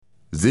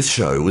This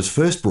show was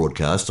first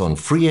broadcast on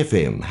Free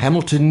FM,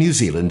 Hamilton, New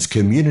Zealand's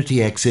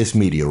community access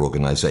media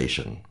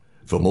organisation.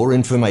 For more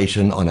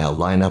information on our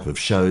lineup of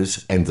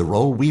shows and the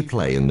role we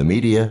play in the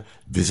media,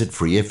 visit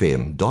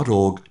freefm.org.nz.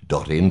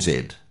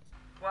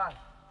 1,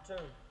 2,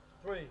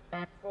 3,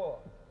 4.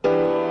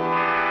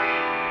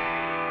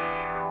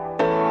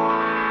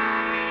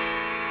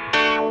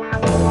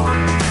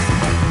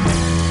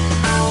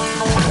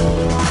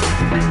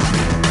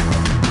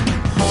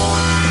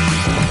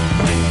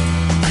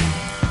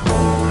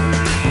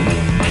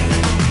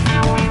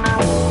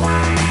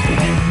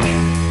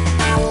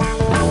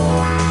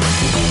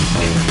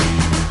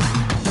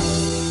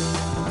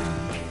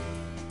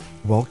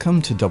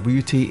 Welcome to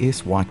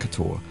WTS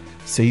Waikato,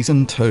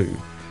 Season 2.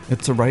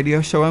 It's a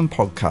radio show and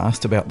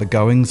podcast about the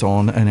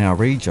goings-on in our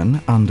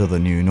region under the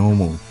new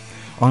normal.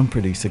 I'm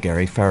producer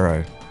Gary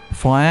Farrow.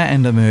 Fire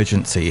and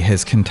Emergency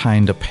has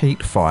contained a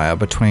peat fire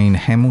between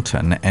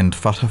Hamilton and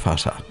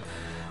Whatawhata.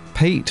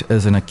 Peat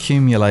is an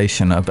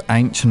accumulation of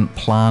ancient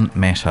plant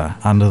matter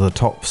under the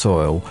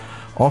topsoil,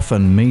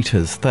 often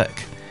metres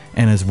thick,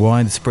 and is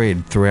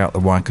widespread throughout the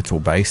Waikato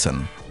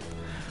Basin.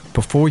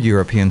 Before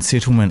European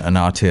settlement in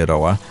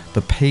Aotearoa,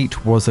 the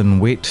peat was in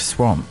wet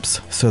swamps,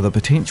 so the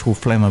potential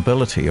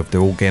flammability of the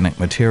organic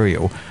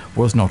material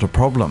was not a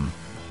problem.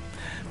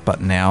 But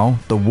now,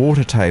 the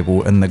water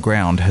table in the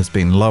ground has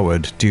been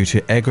lowered due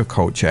to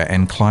agriculture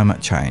and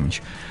climate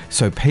change,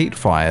 so peat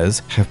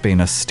fires have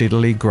been a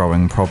steadily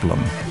growing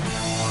problem.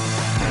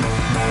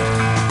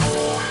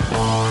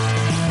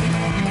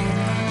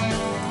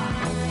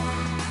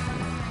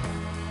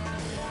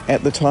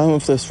 At the time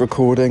of this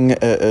recording,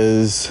 it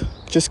is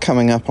just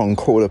coming up on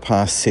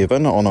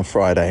 7:15 on a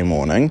Friday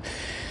morning,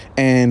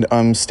 and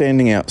I'm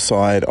standing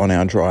outside on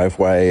our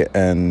driveway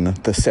in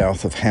the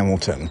south of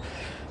Hamilton.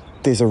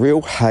 There's a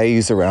real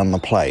haze around the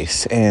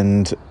place,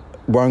 and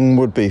one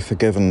would be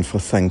forgiven for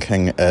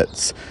thinking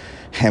it's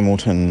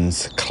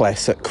Hamilton's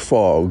classic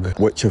fog,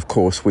 which of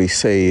course we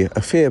see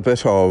a fair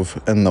bit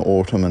of in the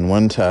autumn and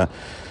winter,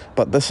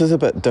 but this is a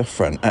bit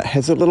different. It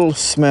has a little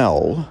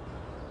smell,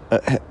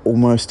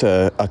 almost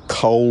a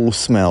coal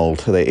smell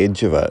to the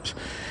edge of it.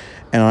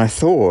 And I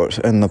thought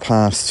in the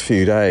past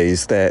few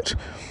days that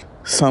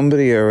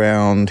somebody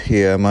around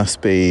here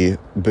must be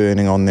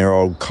burning on their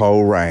old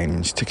coal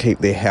range to keep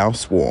their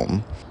house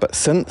warm. But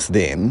since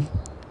then,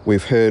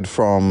 we've heard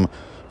from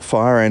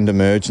Fire and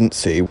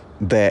Emergency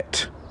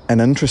that an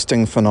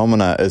interesting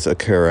phenomena is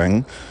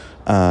occurring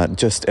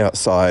just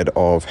outside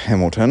of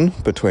Hamilton,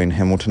 between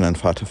Hamilton and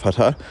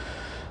Whatawhata.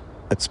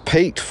 It's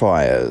peat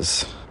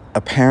fires.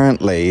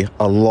 Apparently,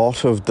 a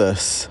lot of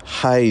this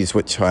haze,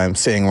 which I am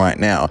seeing right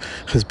now,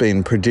 has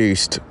been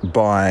produced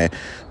by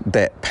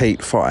that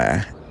peat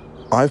fire.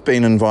 I've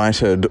been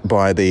invited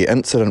by the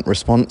incident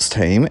response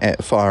team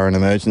at Fire and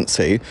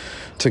Emergency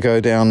to go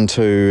down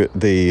to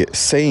the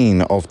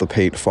scene of the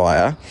peat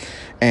fire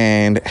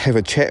and have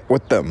a chat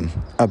with them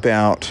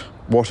about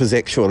what is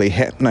actually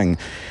happening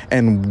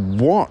and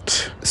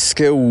what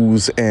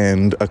skills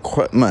and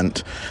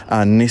equipment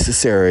are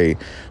necessary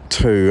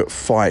to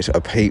fight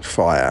a peat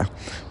fire,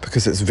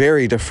 because it's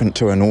very different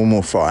to a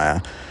normal fire.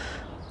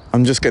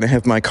 I'm just going to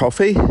have my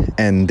coffee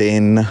and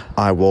then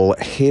I will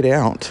head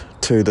out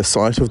to the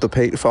site of the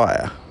peat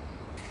fire.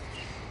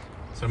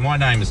 So my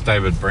name is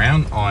David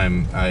Brown.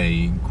 I'm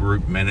a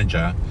group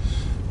manager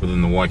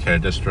within the Waikato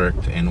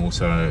district and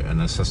also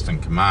an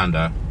assistant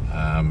commander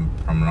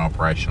from an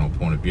operational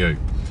point of view.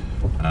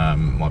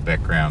 My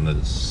background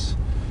is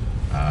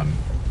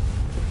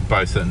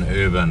both in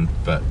urban,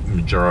 but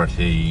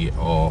majority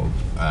of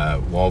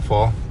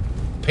wildfire.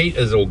 Peat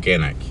is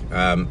organic.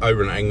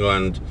 Over in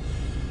England,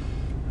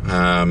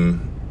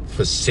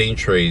 for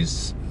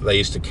centuries, they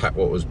used to cut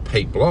what was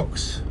peat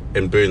blocks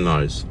and burn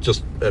those,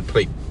 just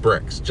peat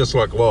bricks, just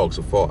like logs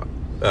of fire,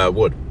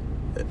 wood.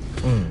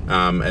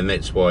 And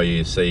that's why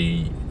you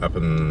see up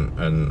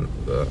in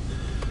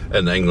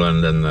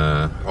England and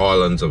the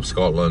islands of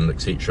Scotland,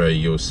 etc.,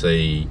 you'll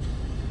see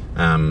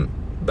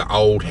the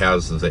old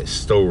houses that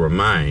still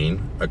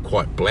remain are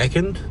quite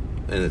blackened,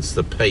 and it's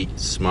the peat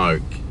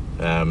smoke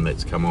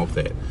that's come off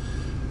that.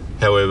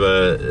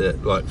 However,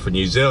 like for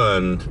New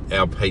Zealand,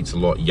 our peat's a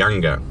lot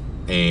younger,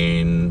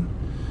 and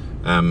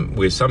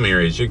where some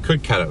areas you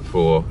could cut it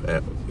for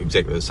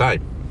exactly the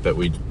same, but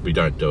we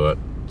don't do it.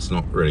 It's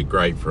not really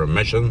great for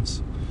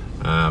emissions.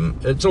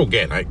 It's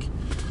organic,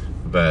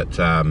 but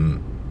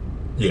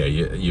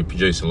you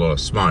produce a lot of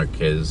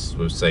smoke, as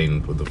we've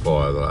seen with the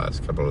fire the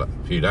last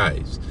few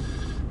days.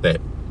 That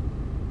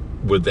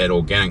with that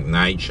organic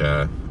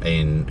nature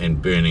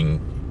and burning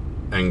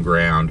in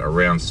ground,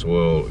 around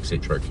soil,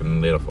 etc.,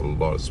 can let off a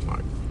lot of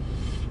smoke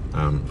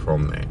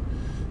from that.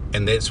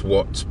 And that's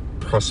what's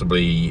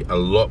possibly a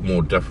lot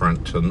more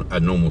different to a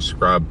normal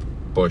scrub,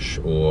 bush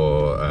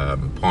or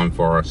pine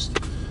forest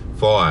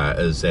fire,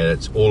 is that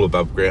it's all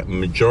above ground. The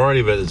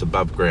majority of it is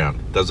above ground.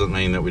 Doesn't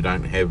mean that we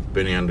don't have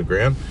burning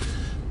underground,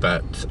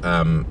 but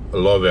a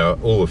lot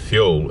of all the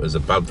fuel is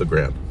above the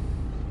ground.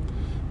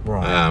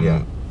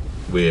 Right,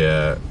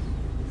 Where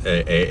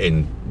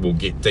and we'll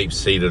get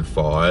deep-seated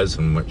fires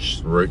in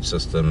which root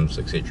systems,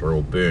 etc.,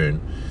 will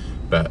burn.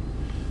 But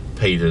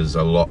peat is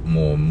a lot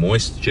more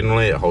moist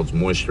generally. It holds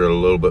moisture a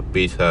little bit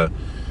better,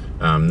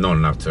 not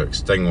enough to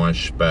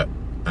extinguish, but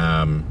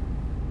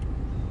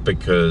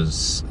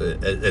because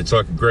it's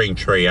like a green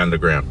tree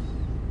underground.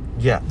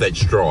 Yeah. That's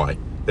dry.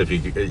 If you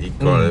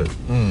got it,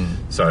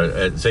 so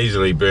it's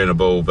easily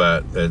burnable,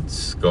 but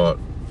it's got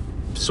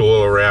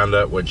soil around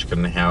it, which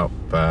can help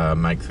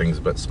make things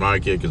a bit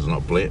smokier because it's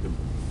not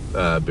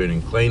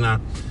burning cleaner.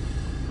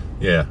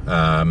 Yeah,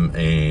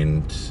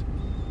 and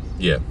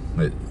yeah,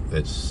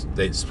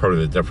 that's probably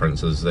the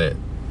difference is that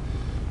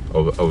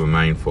of a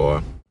main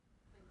fire.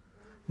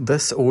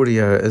 This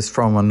audio is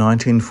from a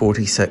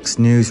 1946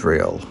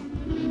 newsreel.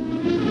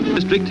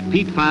 District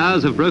peat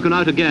fires have broken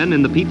out again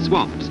in the peat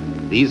swamps.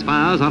 These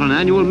fires are an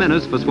annual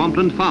menace for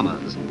swampland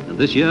farmers, and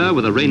this year,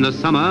 with a rainless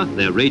summer,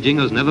 they're raging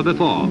as never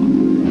before.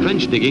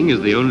 Trench digging is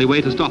the only way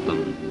to stop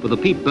them, for the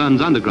peat burns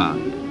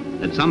underground.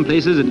 At some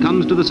places it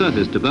comes to the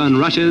surface to burn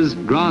rushes,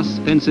 grass,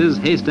 fences,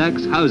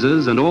 haystacks,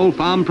 houses, and all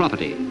farm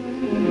property.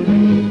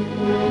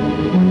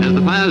 As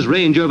the fires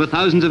range over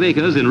thousands of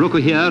acres in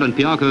Rukuhia and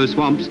Piako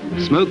swamps,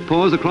 smoke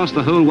pours across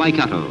the whole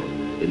Waikato.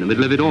 In the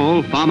middle of it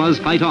all, farmers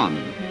fight on.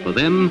 For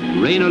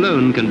them, rain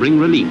alone can bring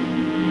relief.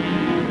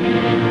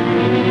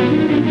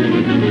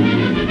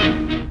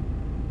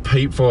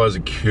 Peat fires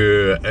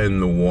occur in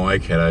the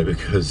Waikato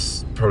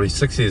because probably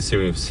 60 to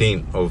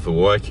 70% of the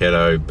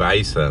Waikato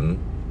basin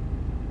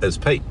is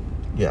peat.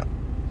 Yeah.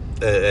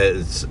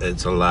 It's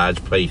a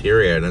large peat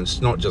area, and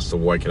it's not just the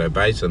Waikato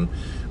basin.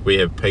 We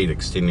have peat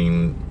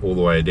extending all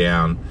the way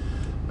down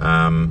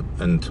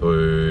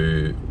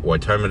into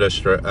Waitoma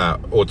district,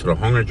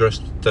 Otorohanga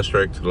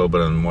district, a little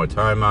bit in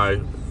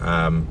Waitomo.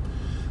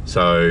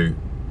 So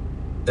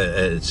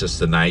it's just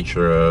the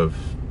nature of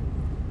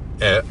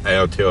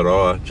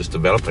Aotearoa just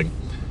developing,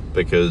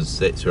 because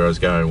that's where I was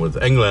going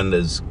with. England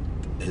has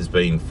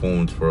been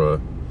formed for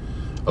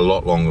a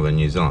lot longer than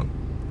New Zealand,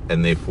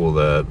 and therefore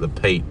the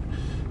peat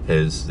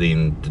has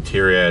then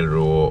deteriorated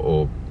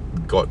or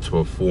got to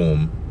a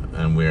form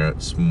and where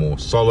it's more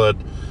solid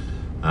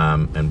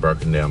and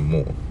broken down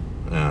more.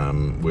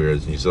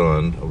 Whereas New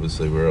Zealand,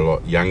 obviously, we're a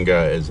lot younger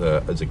as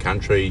a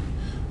country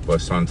by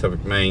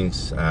scientific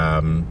means,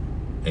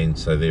 and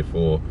so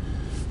therefore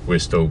we're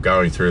still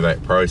going through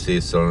that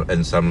process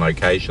in some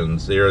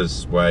locations. There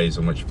is ways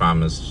in which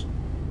farmers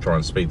try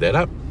and speed that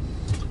up,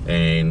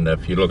 and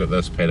if you look at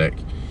this paddock,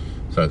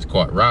 so it's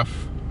quite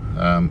rough,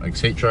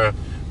 etc.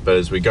 But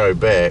as we go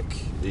back,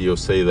 you'll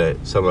see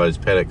that some of those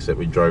paddocks that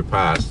we drove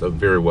past are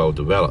very well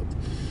developed,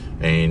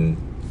 and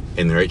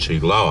they're actually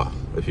lower.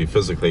 If you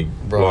physically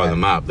line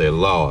them up, they're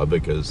lower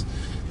because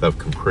they've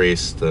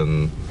compressed,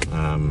 and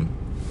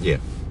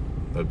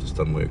they've just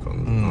done work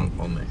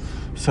on that.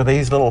 So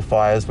these little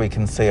fires we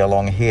can see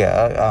along here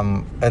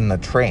in the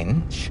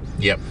trench,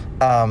 Yep.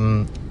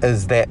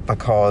 Is that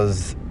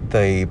because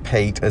the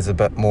peat is a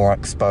bit more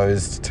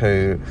exposed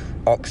to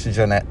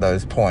oxygen at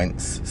those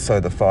points, so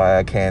the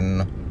fire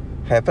can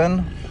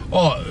happen?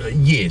 Oh,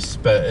 yes,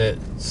 but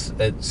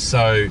it's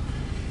so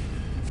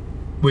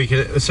we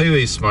can see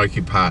these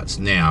smoky parts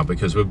now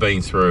because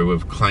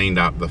we've cleaned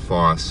up the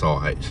fire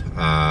site,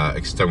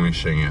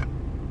 extinguishing it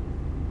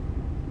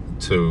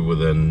to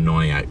within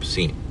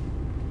 98%.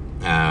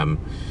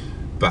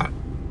 But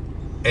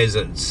as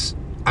it's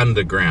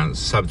underground,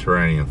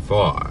 subterranean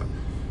fire,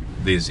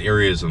 there's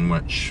areas in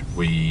which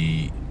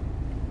we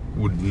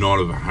would not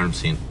have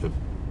 100%,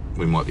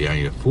 we might be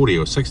only at 40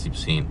 or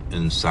 60%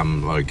 in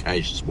some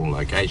locations, small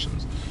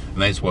locations.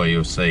 And that's why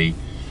you'll see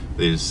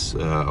there's,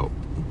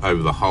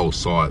 over the whole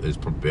site, there's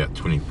probably about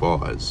 20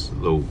 fires,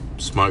 little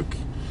smoke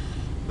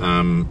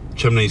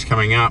chimneys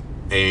coming up,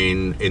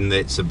 and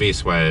that's the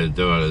best way to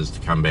do it, is to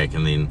come back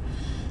and then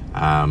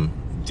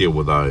deal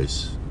with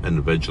those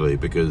individually,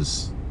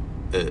 because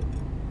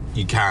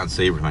you can't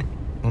see everything.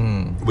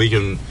 We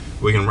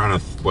can run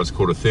what's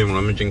called a thermal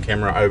imaging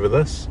camera over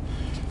this,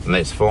 and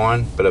that's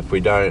fine. But if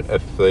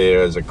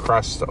there is a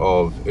crust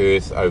of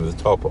earth over the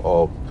top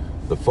of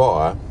the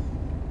fire,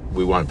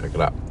 we won't pick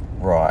it up.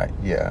 Right,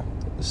 yeah.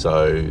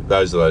 So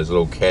those are those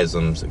little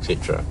chasms,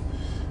 etc.,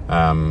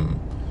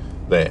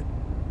 that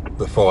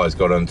the fire's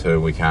got into,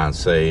 we can't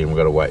see, and we've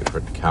got to wait for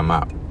it to come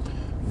up.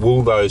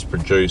 Will those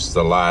produce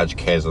the large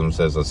chasms?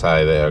 As I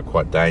say, they are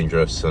quite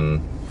dangerous,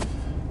 and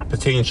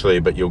potentially,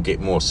 but you'll get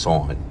more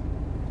sign.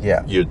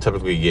 Yeah. You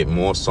typically get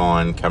more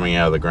sign coming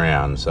out of the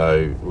ground.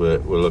 So we're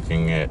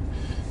looking at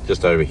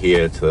just over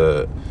here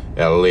to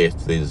our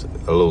left, there's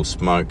a little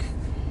smoke,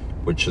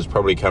 which is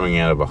probably coming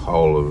out of a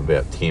hole of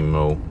about 10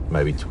 mil,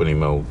 maybe 20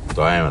 mil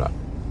diameter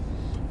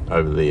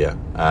over there.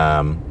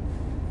 I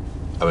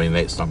mean,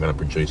 that's not going to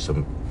produce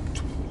a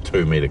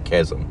 2 metre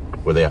chasm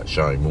without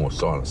showing more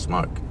sign of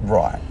smoke.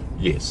 Right.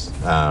 Yes.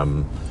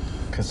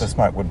 Because the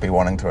smoke would be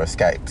wanting to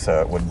escape,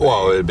 so it would be...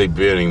 Well, it'd be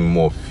burning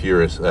more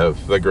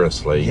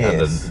vigorously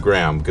under the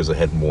ground because it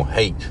had more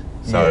heat.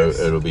 So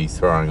it'll be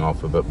throwing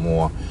off a bit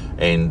more,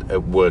 and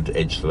it would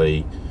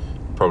actually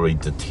probably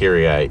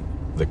deteriorate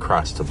the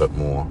crust a bit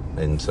more,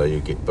 and so you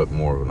get a bit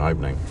more of an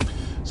opening.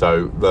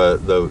 So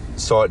the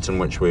sites in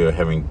which we were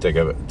having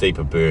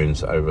deeper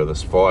burns over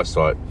this fire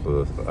site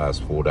for the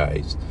last 4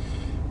 days,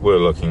 we're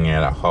looking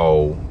at a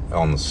hole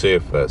on the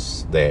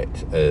surface that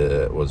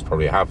was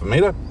probably 1/2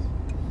 metre,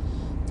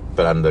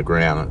 but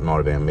underground it might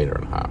have been 1.5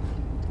 metres.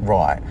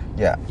 Right,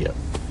 yeah. Yeah.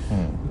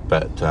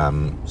 But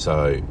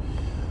so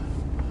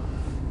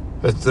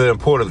the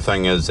important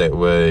thing is that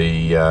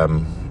we,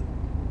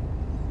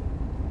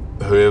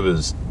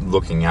 whoever's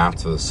looking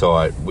after the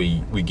site,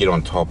 we get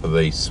on top of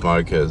these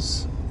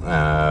smokers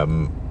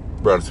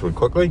relatively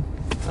quickly,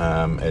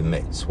 and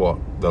that's what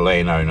the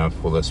landowner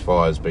for this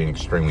fire has been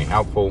extremely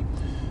helpful,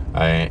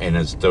 and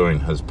is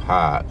doing his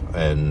part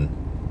in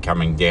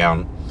coming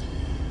down,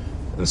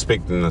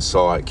 inspecting the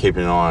site,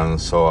 keeping an eye on the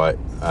site,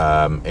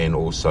 and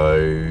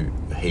also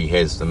he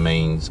has the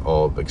means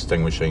of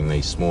extinguishing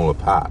these smaller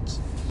parts.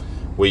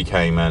 We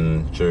came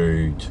in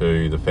due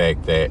to the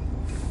fact that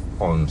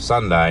on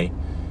Sunday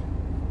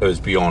it was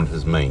beyond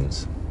his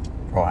means.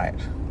 Right.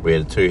 We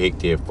had a 2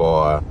 hectare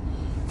fire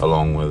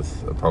along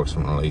with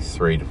approximately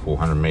 300 to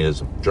 400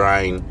 metres of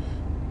drain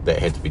that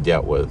had to be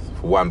dealt with.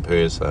 For one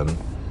person,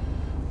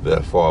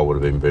 the fire would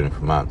have been burning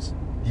for months.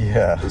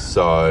 Yeah.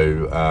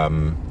 So,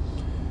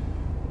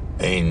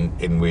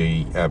 and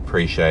we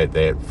appreciate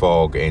that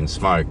fog and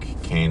smoke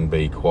can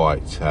be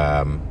quite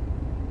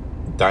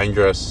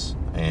dangerous,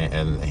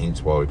 and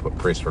hence why we put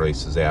press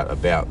releases out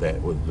about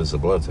that with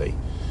visibility,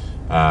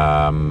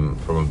 from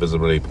a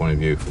visibility point of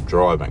view for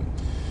driving.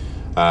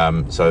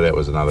 So that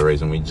was another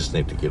reason we just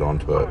need to get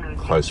onto a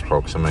close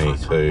proximity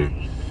to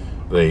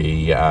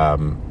the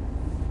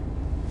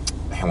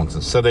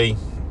Hamilton City,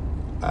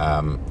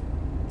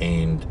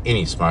 and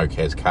any smoke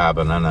has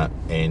carbon in it,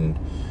 and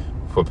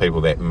for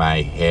people that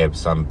may have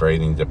some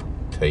breathing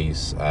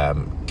difficulties,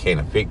 can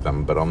affect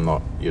them, but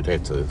you'd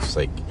have to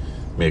seek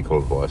medical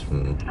advice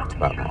from the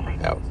Department of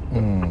Health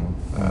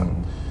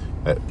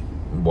at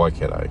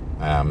Waikato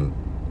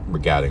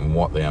regarding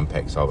what the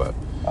impacts of it.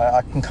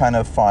 I can kind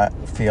of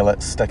feel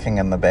it sticking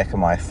in the back of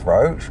my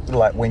throat,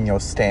 like when you're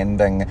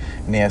standing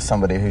near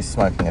somebody who's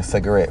smoking a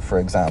cigarette, for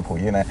example,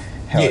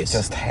 how Yes. it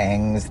just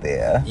hangs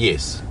there.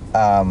 Yes.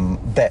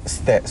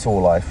 That's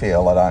all I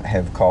feel. I don't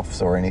have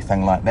coughs or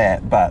anything like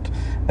that, but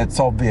it's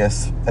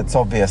obvious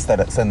that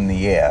it's in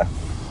the air.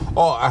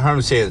 Oh,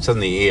 100% it's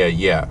in the air,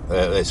 yeah,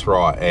 that's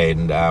right,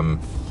 and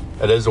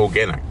it is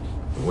organic.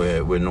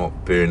 We're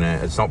not burning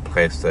it, it's not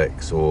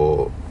plastics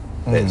or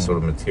that sort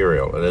of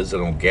material. It is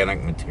an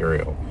organic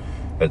material.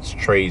 It's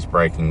trees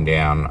breaking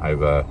down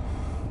over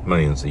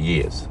millions of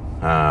years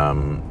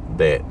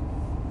that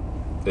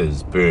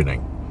is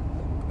burning.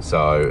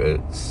 So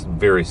it's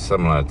very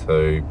similar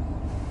to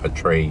a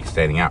tree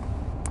standing up,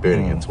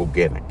 burning. It's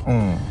organic.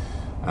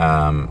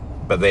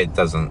 But that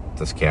doesn't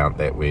discount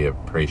that we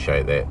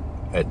appreciate that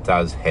it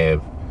does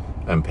have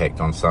impact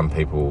on some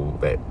people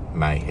that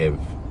may have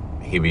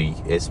heavy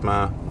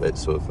asthma, that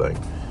sort of thing,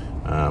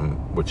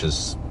 which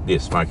is,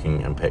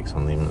 smoking impacts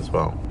on them as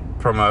well.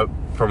 From a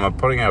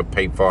putting a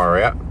peat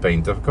fire out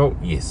being difficult,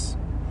 yes.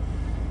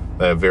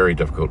 They're very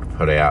difficult to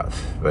put out.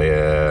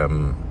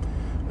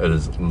 It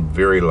is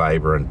very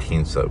labour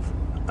intensive,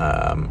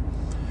 and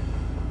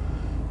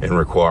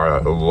require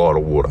a lot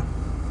of water.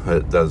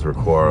 It does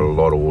require a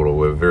lot of water.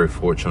 We're very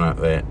fortunate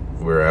that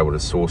we're able to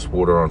source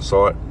water on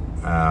site.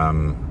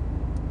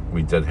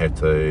 We did have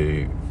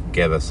to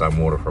gather some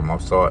water from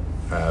off-site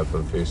for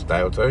the first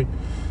day or two,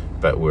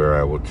 but we were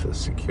able to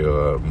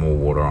secure more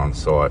water on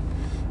site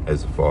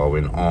as the fire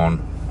went on.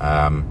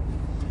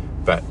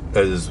 But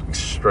it is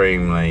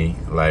extremely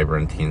labour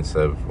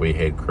intensive. We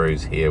had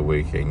crews here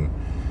working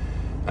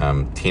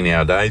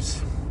 10-hour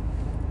days.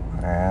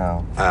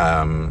 Wow.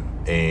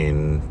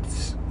 And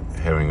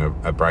having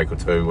a break or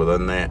two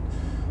within that,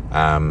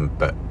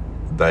 but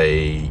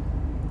they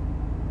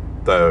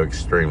were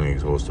extremely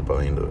exhausted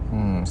by the end of it.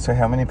 So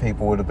how many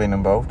people would have been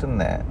involved in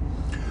that?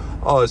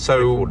 Oh,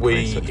 so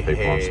we 26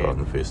 people on site on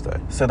the first day.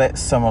 So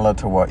that's similar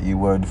to what you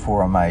would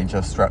for a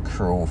major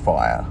structural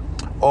fire.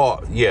 Oh,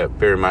 yeah,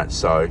 very much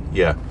so,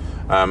 yeah.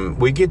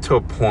 We get to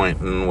a point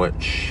in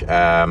which,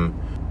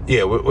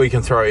 we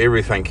can throw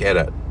everything at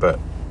it, but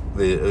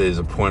there's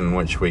a point in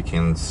which we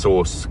can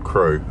source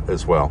crew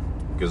as well,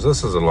 because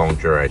this is a long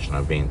duration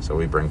event, so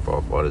we bring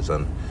firefighters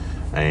in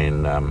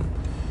and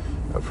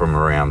from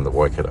around the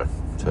Waikato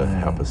to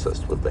help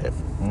assist with that.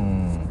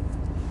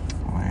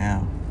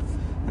 Wow.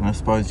 And I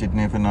suppose you'd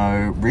never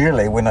know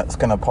really when it's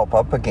going to pop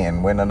up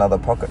again, when another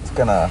pocket's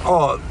going to...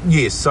 Oh,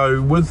 yes,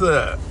 so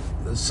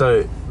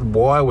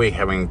why are we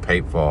having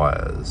peat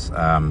fires?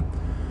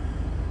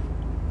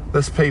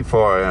 This peat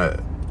fire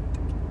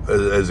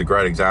is a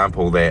great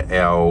example that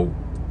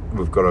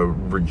we've got a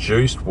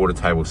reduced water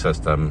table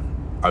system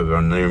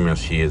over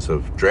numerous years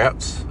of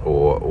droughts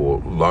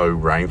or low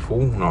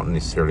rainfall, not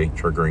necessarily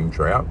triggering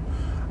drought.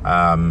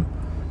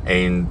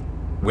 And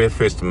we're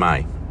 1st of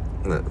May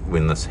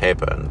when this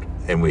happened,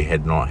 and we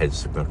had not had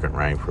significant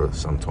rain for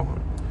some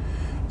time.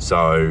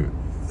 So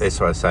that's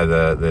why I say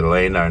the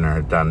landowner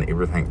had done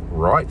everything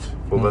right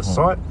for this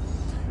site.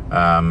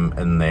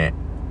 in that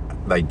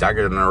they dug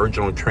an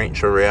original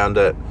trench around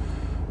it.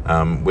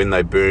 When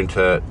they burnt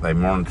it, they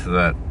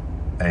monitored it,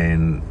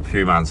 and a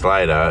few months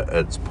later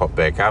it's popped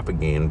back up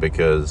again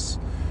because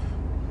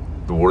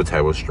the water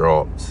table's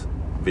dropped.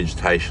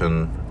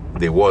 Vegetation,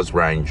 there was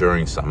rain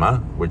during summer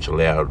which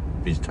allowed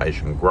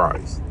vegetation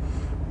growth,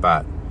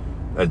 but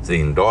it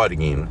then died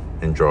again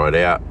and dried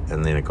out,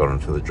 and then it got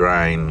into the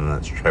drain and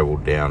it's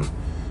travelled down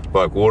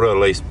like water,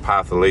 least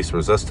path of least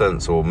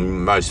resistance or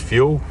most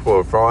fuel for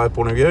a fire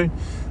point of view,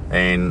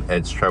 and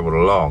it's travelled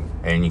along.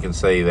 And you can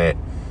see that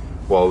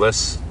while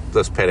this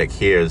paddock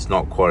here is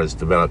not quite as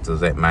developed as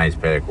that maize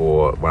paddock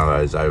or one of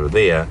those over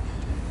there,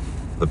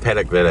 the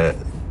paddock that it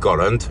got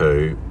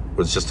into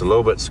was just a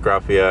little bit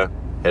scruffier,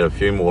 had a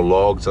few more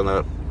logs in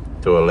it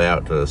to allow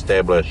it to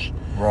establish,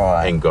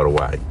 and got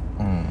away.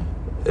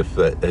 If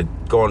it had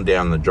gone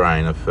down the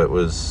drain, that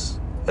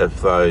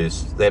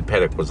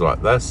paddock was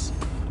like this,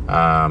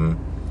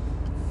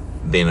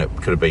 then it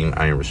could have been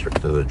only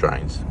restricted to the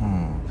drains,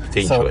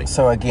 potentially.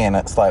 So again,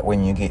 it's like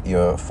when you get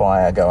your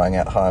fire going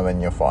at home in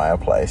your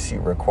fireplace, you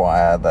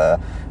require the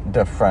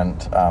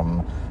different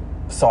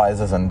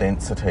sizes and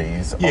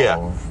densities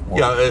of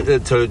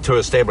wood. To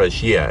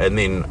establish, and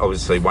then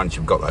obviously once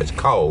you've got those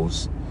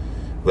coals,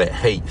 that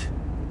heat,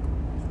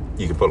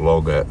 you can put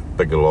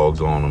bigger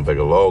logs on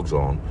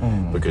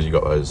because you've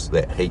got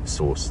that heat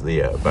source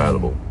there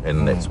available,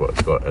 and that's what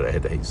it's got. It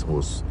had the heat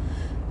source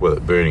with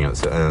it burning in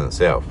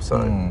itself. So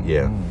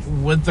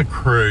with the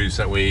crews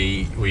that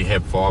we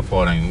have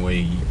firefighting,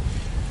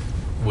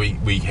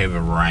 we have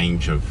a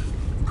range of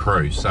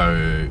crews.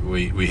 So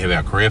we have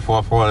our career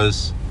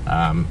firefighters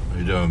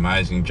who do an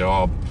amazing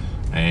job,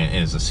 and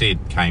as I said,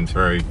 came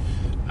through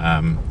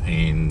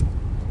and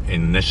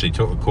initially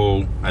took the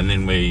call, and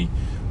then we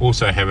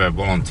also have our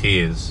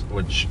volunteers,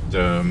 which do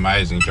an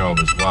amazing job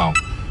as well.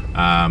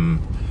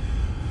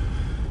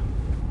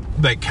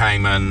 They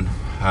came in.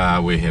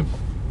 We had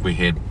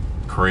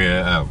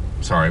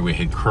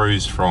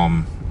crews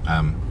from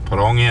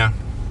Parongia.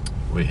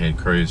 We had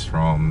crews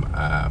from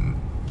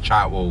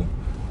Chartwell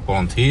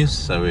volunteers.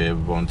 So we have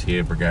a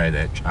volunteer brigade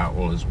at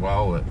Chartwell as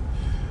well that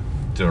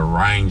do a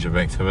range of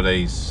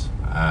activities.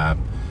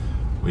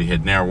 We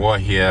had Narawai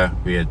here.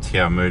 We had Te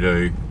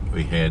Aumutu.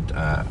 We had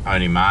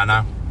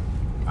Onimana.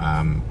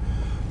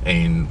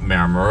 And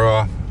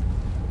Maramarua,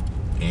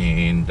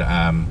 and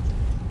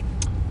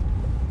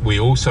we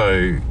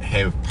also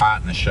have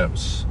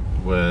partnerships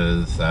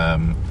with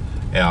other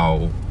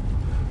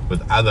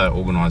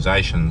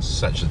organisations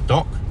such as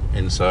DOC,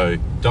 and so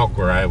DOC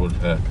were able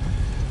to.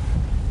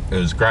 It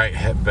was great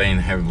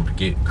being able to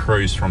get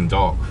crews from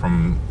DOC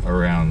from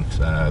around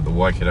the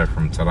Waikato,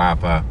 from Te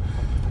Rapa,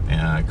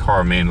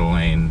 Coromandel,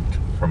 and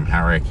from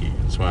Hauraki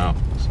as well.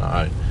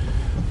 So.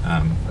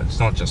 It's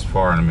not just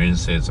fire and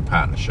emergency, it's a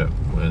partnership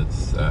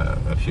with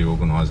a few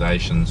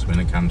organisations when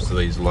it comes to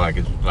these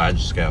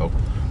large scale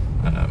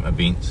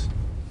events.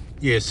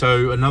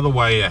 So another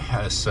way to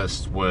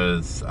assist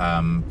with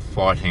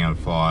fighting of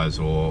fires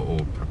or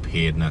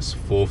preparedness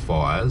for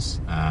fires,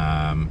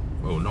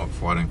 not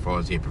fighting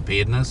fires,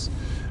 preparedness,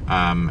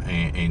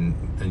 and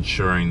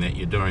ensuring that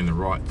you're doing the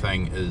right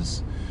thing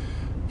is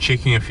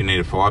checking if you need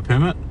a fire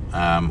permit,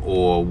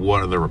 or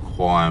what are the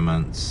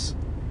requirements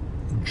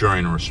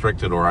during a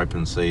restricted or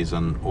open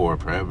season or a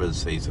prohibited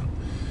season.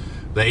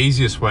 The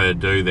easiest way to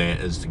do that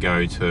is to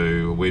go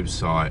to a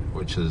website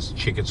which is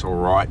Check It's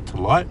Alright to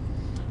Light.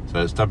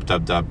 So it's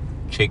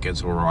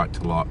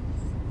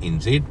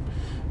www.checkitsalright.NZ,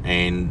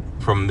 and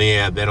from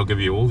there that'll give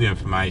you all the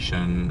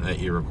information that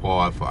you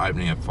require for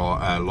opening a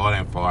fire,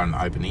 lighting a fire in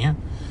the open air.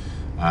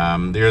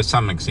 There are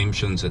some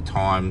exemptions at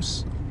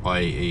times,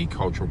 i.e.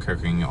 cultural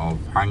cooking of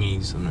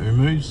hangis and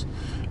umus,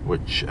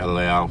 which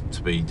allow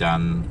to be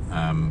done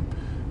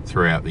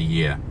throughout the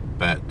year.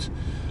 But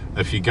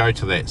if you go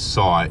to that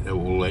site, it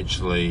will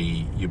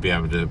you'll be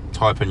able to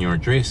type in your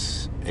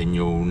address, and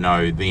you'll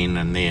know then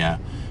and there,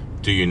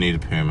 do you need a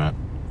permit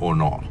or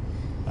not.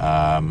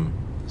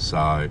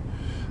 So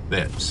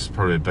that's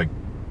probably the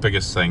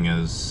biggest thing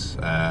is,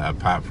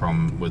 apart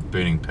from with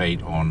burning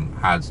peat on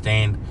hard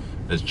stand,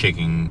 is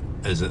checking,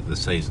 is it the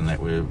season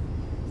that we're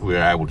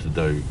able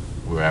to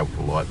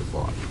light the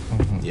fire.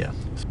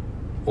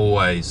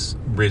 Always,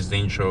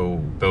 residential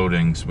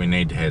buildings, we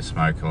need to have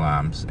smoke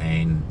alarms,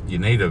 and you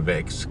need an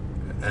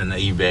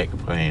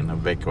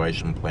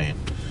evacuation plan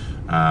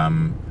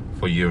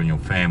for you and your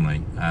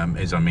family.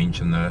 As I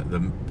mentioned,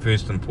 the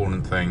first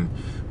important thing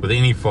with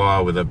any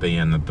fire, whether it be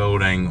in the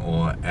building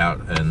or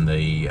out on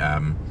the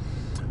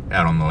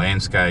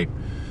landscape,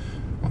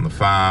 on the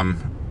farm,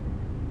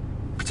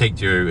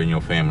 protect you and your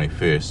family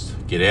first.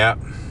 Get out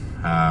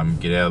of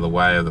the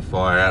way of the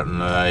fire, out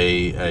in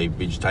a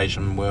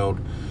vegetation world.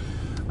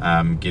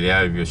 Get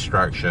out of your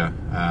structure.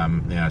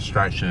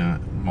 Structure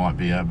might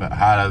be a bit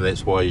harder.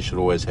 That's why you should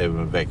always have an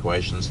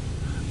evacuations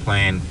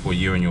plan for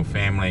you and your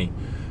family.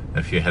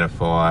 If you had a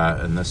fire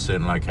in this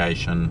certain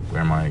location, where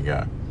am I going to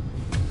go?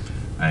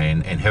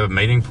 And have a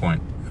meeting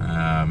point.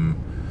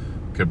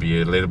 Could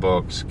be a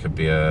letterbox, could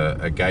be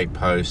a gate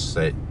post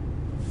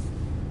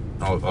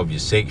of your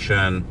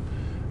section.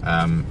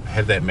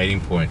 have that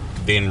meeting point,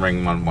 then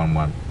ring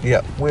 111.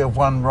 Yeah, we're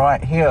one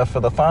right here for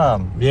the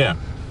farm. Yeah,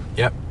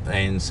 yep.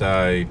 And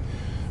so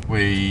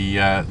we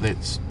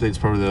that's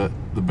probably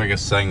the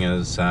biggest thing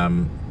is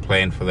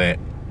plan for that.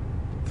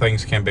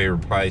 Things can be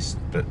replaced,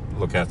 but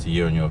look after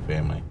you and your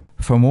family.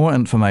 For more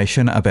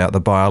information about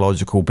the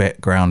biological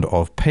background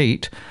of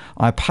peat,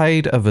 I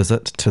paid a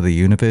visit to the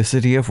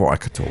University of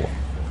Waikato.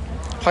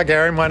 Hi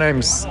Gary, my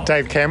name's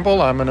Dave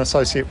Campbell. I'm an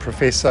Associate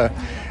Professor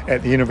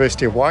at the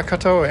University of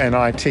Waikato and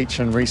I teach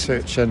and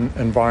research in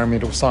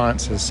environmental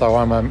sciences, so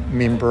I'm a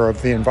member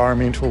of the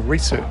Environmental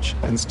Research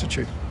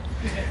Institute.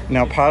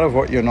 Now, part of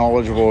what you're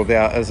knowledgeable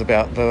about is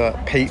about the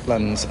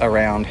peatlands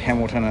around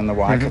Hamilton and the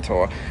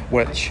Waikato,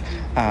 which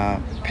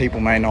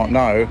people may not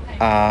know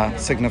are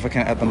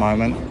significant at the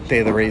moment.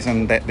 They're the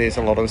reason that there's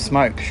a lot of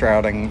smoke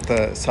shrouding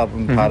the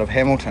southern part of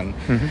Hamilton.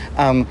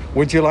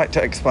 Would you like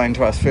to explain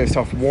to us first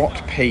off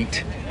what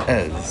peat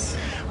is?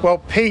 Well,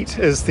 peat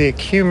is the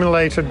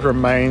accumulated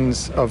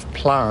remains of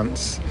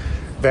plants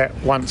that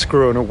once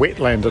grew in a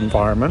wetland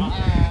environment,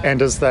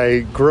 and as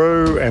they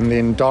grew and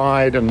then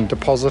died and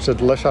deposited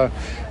litter,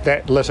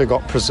 that litter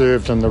got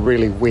preserved in the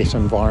really wet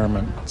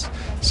environment.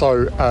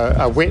 So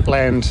a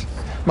wetland,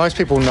 most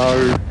people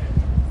know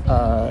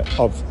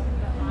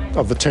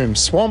of the term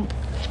swamp,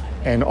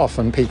 and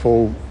often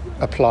people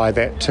apply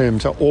that term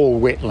to all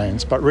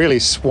wetlands, but really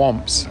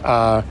swamps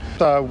are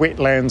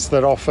wetlands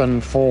that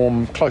often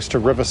form close to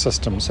river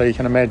systems. So you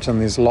can imagine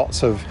there's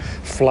lots of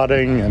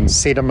flooding and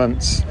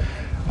sediments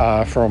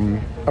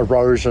from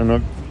erosion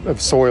of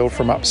soil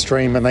from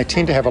upstream, and they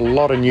tend to have a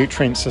lot of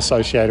nutrients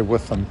associated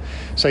with them.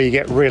 So you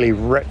get really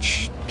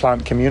rich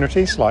plant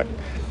communities, like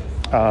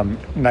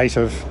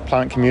native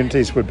plant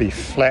communities would be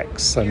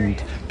flax and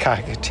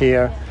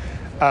kahikatea.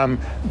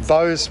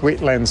 Those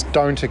wetlands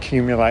don't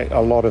accumulate a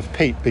lot of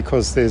peat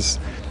because there's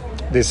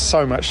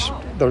so much,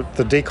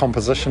 the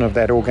decomposition of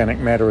that organic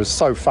matter is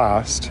so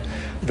fast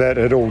that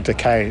it all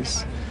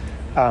decays.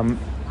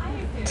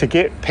 To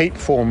get peat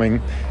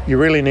forming, you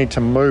really need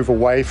to move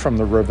away from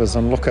the rivers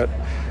and look at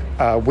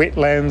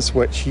wetlands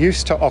which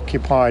used to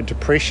occupy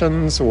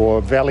depressions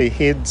or valley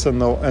heads in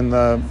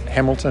the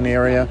Hamilton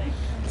area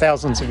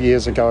thousands of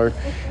years ago.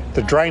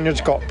 The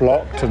drainage got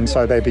blocked and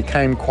so they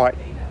became quite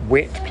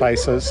wet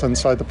places, and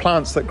so the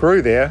plants that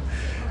grew there,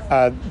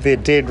 their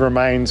dead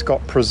remains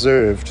got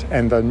preserved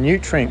and the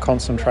nutrient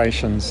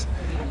concentrations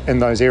in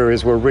those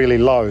areas were really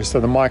low, so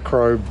the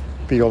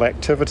microbial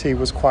activity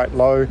was quite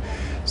low.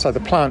 So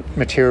the plant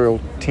material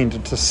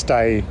tended to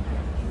stay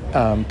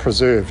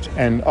preserved,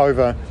 and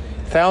over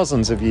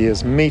thousands of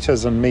years,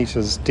 metres and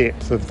metres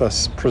depth of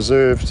this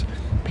preserved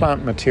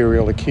plant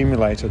material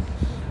accumulated.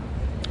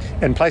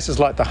 In places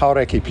like the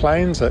Hauraki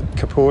Plains at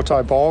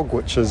Kapuatai Bog,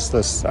 which is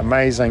this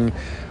amazing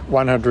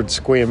 100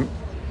 square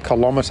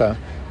kilometre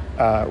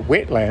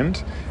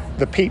wetland,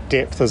 the peat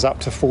depth is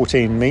up to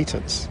 14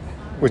 metres,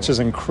 which is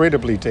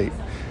incredibly deep.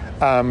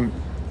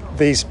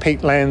 These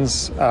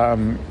peatlands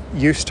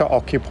used to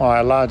occupy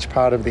a large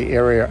part of the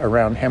area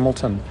around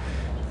Hamilton.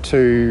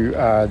 To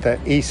the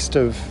east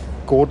of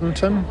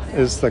Gordonton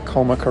is the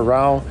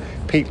Komakarau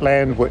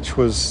peatland, which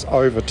was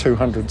over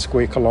 200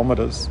 square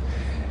kilometres,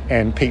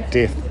 and peat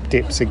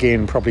depths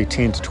again probably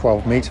 10 to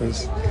 12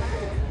 metres.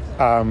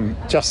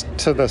 Just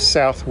to the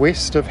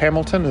southwest of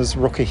Hamilton is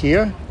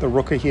Rukahia, the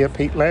Rukahia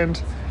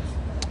peatland,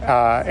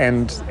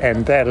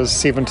 and that is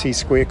 70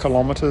 square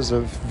kilometres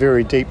of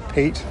very deep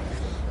peat.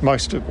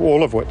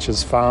 All of which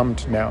is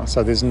farmed now,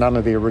 so there's none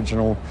of the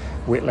original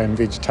wetland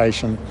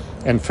vegetation.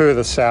 And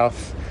further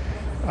south,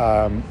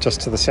 just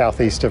to the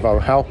southeast of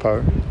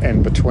Ohaupo,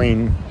 and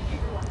between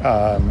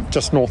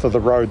just north of the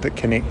road that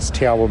connects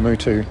Te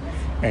Awamutu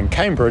and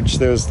Cambridge,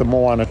 there's the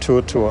Moana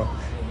Tuatua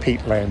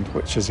peatland,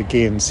 which is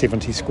again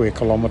 70 square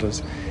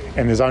kilometres,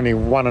 and there's only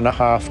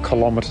 1.5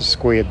 kilometres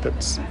squared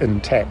that's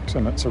intact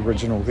in its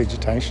original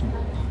vegetation.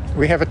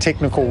 We have a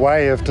technical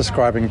way of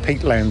describing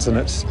peatlands, and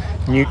it's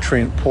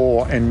nutrient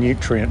poor and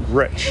nutrient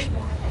rich.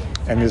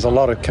 And there's a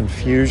lot of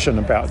confusion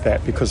about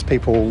that because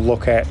people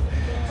look at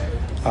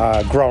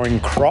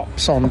growing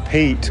crops on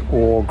peat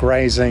or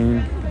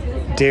grazing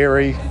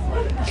dairy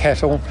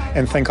cattle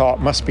and think, oh, it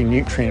must be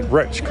nutrient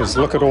rich because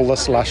look at all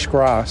this lush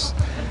grass.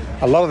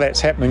 A lot of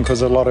that's happening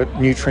because a lot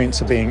of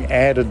nutrients are being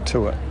added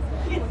to it.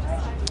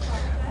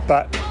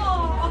 But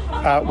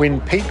when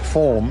peat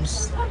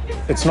forms,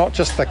 it's not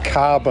just the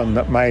carbon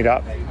that made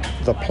up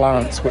the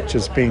plants which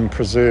is being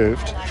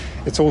preserved,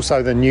 it's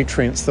also the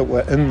nutrients that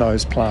were in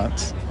those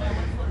plants.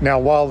 Now,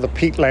 while the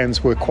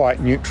peatlands were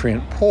quite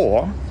nutrient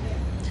poor,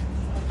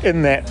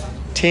 in that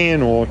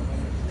 10 or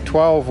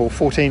 12 or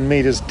 14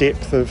 metres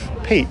depth of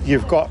peat,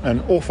 you've got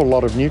an awful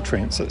lot of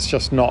nutrients. It's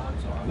just not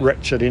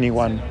rich at any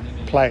one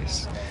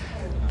place.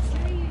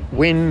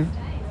 When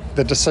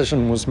the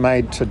decision was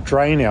made to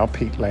drain our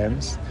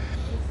peatlands,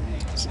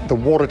 the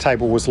water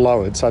table was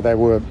lowered, so they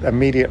were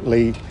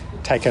immediately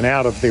taken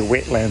out of their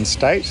wetland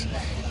state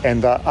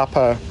and the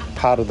upper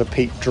part of the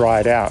peat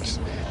dried out.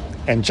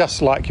 And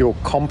just like your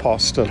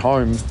compost at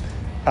home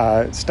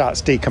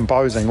starts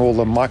decomposing, all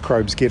the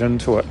microbes get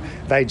into it.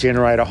 They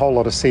generate a whole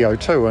lot of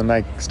CO2, and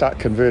they start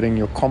converting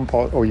your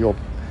compost or your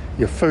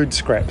food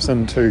scraps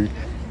into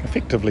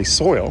effectively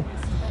soil.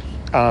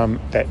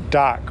 That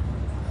dark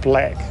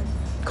black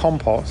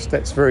compost,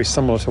 that's very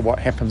similar to what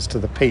happens to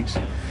the peat.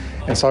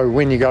 And so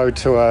when you go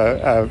to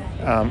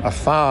a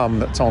farm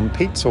that's on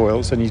peat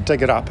soils and you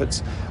dig it up,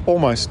 it's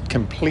almost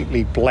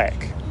completely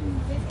black.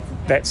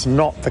 That's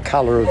not the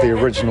colour of the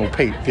original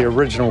peat. The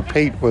original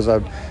peat was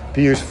a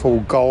beautiful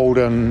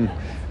golden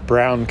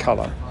brown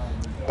colour,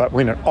 but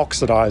when it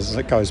oxidises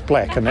it goes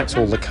black, and that's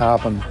all the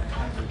carbon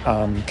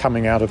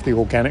coming out of the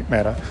organic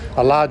matter.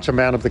 A large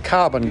amount of the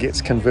carbon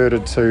gets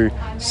converted to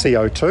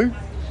CO2.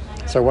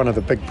 So one of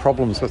the big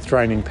problems with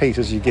draining peat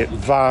is you get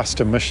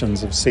vast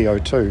emissions of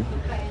CO2.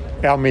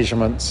 Our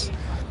measurements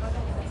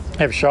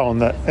have shown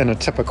that in a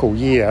typical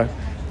year,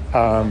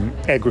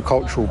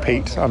 agricultural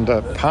peat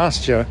under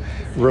pasture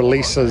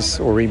releases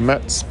or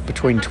emits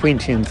between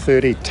 20 and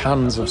 30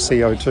 tonnes of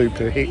CO2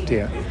 per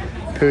hectare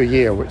per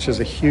year, which is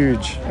a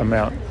huge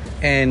amount.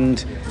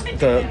 And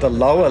the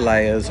lower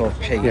layers of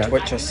peat, Yeah.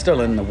 which are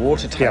still in the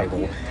water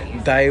table,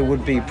 they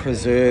would be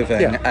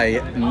preserving a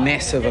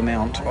massive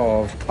amount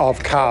of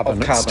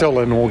carbon. It's still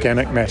in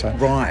organic matter.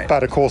 Right.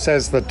 But of course,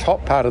 as the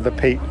top part of the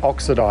peat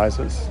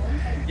oxidises,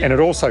 and it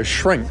also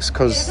shrinks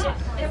because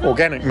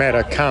organic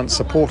matter can't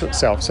support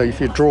itself. So if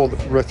you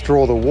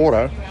withdraw the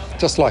water,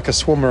 just like a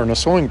swimmer in a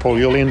swimming pool,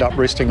 you'll end up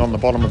resting on the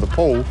bottom of the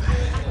pool.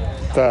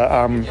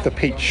 The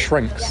peat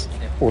shrinks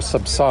or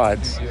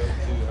subsides,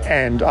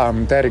 and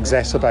that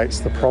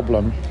exacerbates the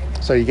problem.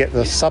 So you get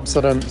the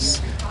subsidence,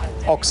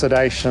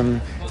 oxidation,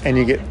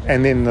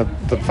 and then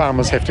the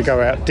farmers have to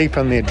go out,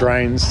 deepen their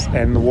drains,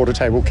 and the water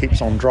table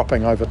keeps on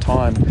dropping over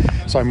time.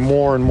 So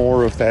more and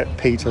more of that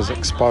peat is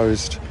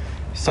exposed.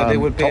 So there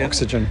would be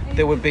oxygen.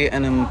 There would be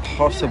an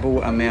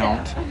impossible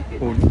amount,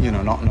 or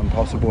not an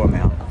impossible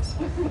amount,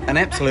 an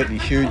absolutely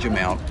huge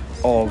amount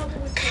of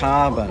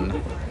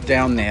carbon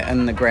down there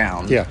in the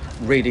ground,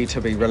 ready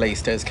to be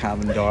released as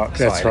carbon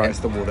dioxide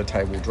as the water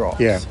table drops.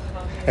 Yeah,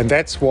 and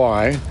that's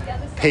why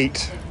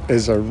peat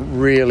is a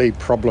really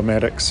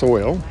problematic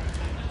soil.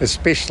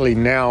 Especially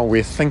now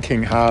we're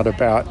thinking hard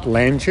about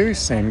land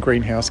use and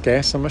greenhouse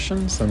gas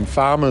emissions, and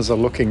farmers are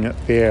looking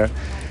at their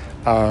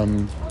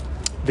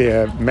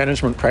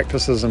management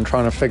practices and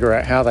trying to figure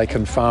out how they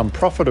can farm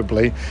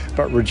profitably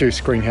but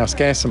reduce greenhouse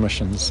gas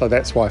emissions. So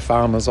that's why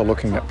farmers are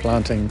looking at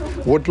planting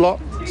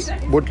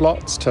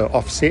woodlots to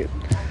offset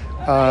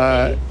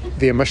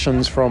the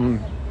emissions from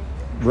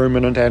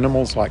ruminant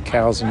animals like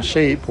cows and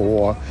sheep,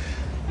 or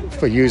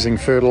for using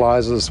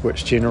fertilisers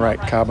which generate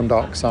carbon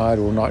dioxide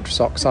or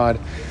nitrous oxide,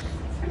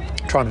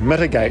 trying to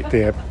mitigate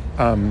their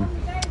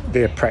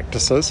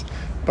practices.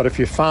 But if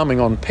you're farming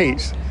on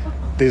peat,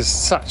 there's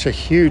such a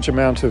huge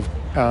amount of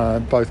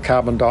both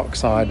carbon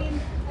dioxide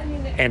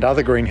and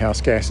other greenhouse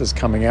gases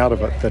coming out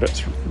of it that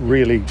it's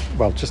really,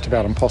 just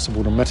about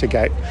impossible to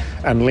mitigate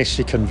unless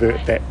you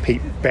convert that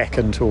peat back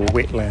into a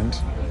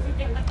wetland.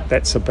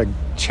 That's a big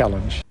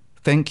challenge.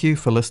 Thank you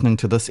for listening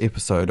to this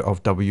episode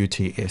of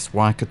WTS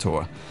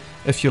Waikato.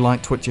 If you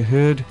liked what you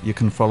heard, you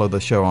can follow the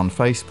show on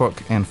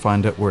Facebook and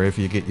find it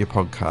wherever you get your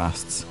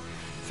podcasts.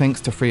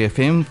 Thanks to Free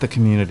FM, the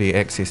Community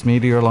Access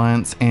Media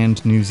Alliance,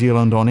 and New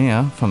Zealand On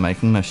Air for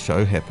making this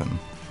show happen.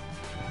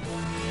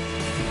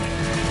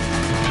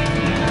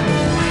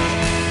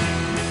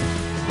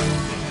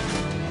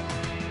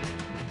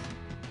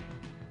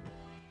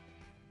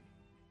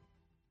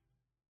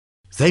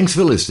 Thanks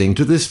for listening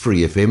to this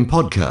Free FM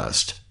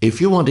podcast.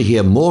 If you want to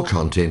hear more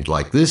content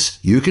like this,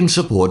 you can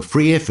support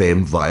Free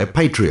FM via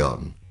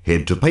Patreon.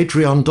 Head to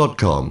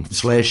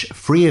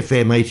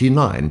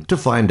patreon.com/freefm89 to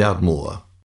find out more.